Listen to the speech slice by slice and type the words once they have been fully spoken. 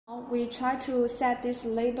Now we try to set this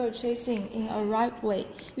label tracing in a right way.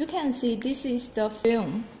 You can see this is the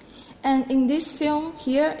film. And in this film,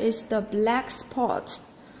 here is the black spot.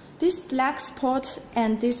 This black spot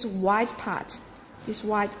and this white part.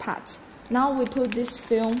 Now we put this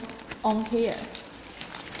film on here.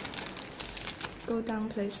 Go down,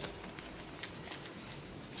 please.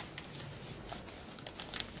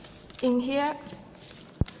 In here,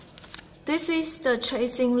 this is the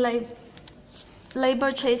tracing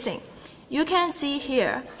label tracing. You can see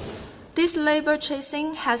here, this label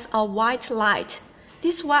tracing has a white light.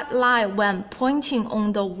 This white light, when pointing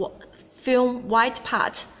on the film white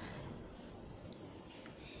part,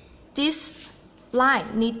 this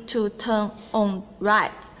line need to turn on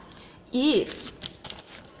right.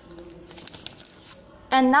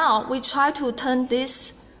 And now we try to turn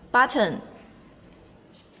this button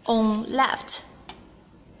on left.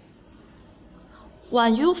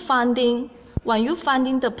 When you finding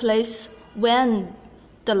the place when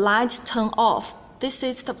the light turn off, this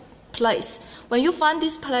is the place. When you find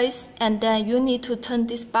this place, and then you need to turn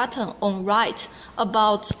this button on right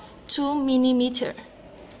about 2 millimeters.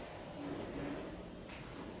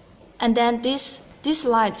 And then this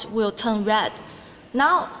light will turn red.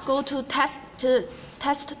 Now go to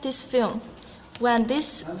test this film. When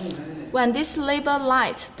this label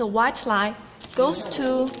light, the white light, goes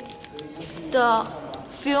to the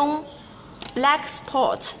film black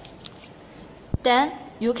spot, then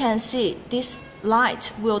you can see this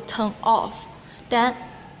light will turn off. Then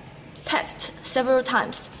test several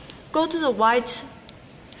times. Go to the white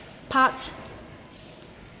part,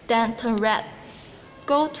 then turn red.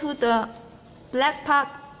 Go to the black part,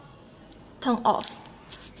 turn off.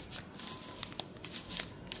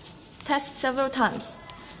 Test several times.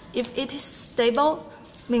 If it is stable,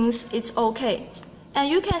 means it's okay. And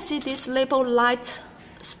you can see this label light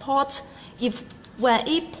spot when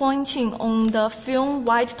it pointing on the film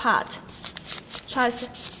white part. Try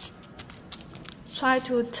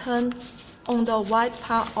to turn on the white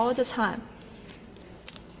part all the time.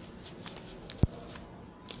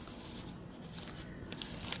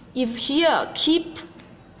 If here keep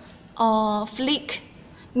flick,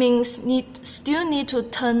 means still need to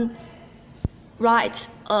turn right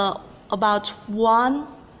about 1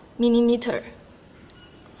 millimeter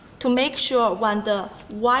to make sure when the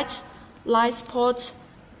white light spot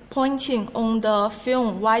pointing on the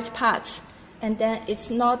film white part and then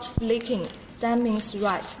it's not flicking, that means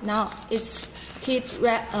right. Now it's keep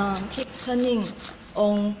turning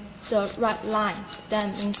on the right line,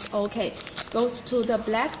 that means okay. Goes to the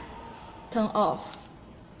black, turn off.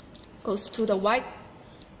 Goes to the white,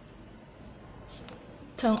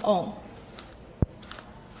 turn on.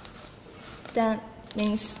 That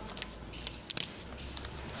means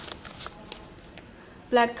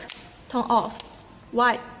black, turn off,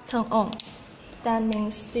 white, turn on. That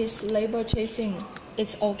means this label tracing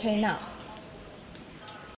is okay now.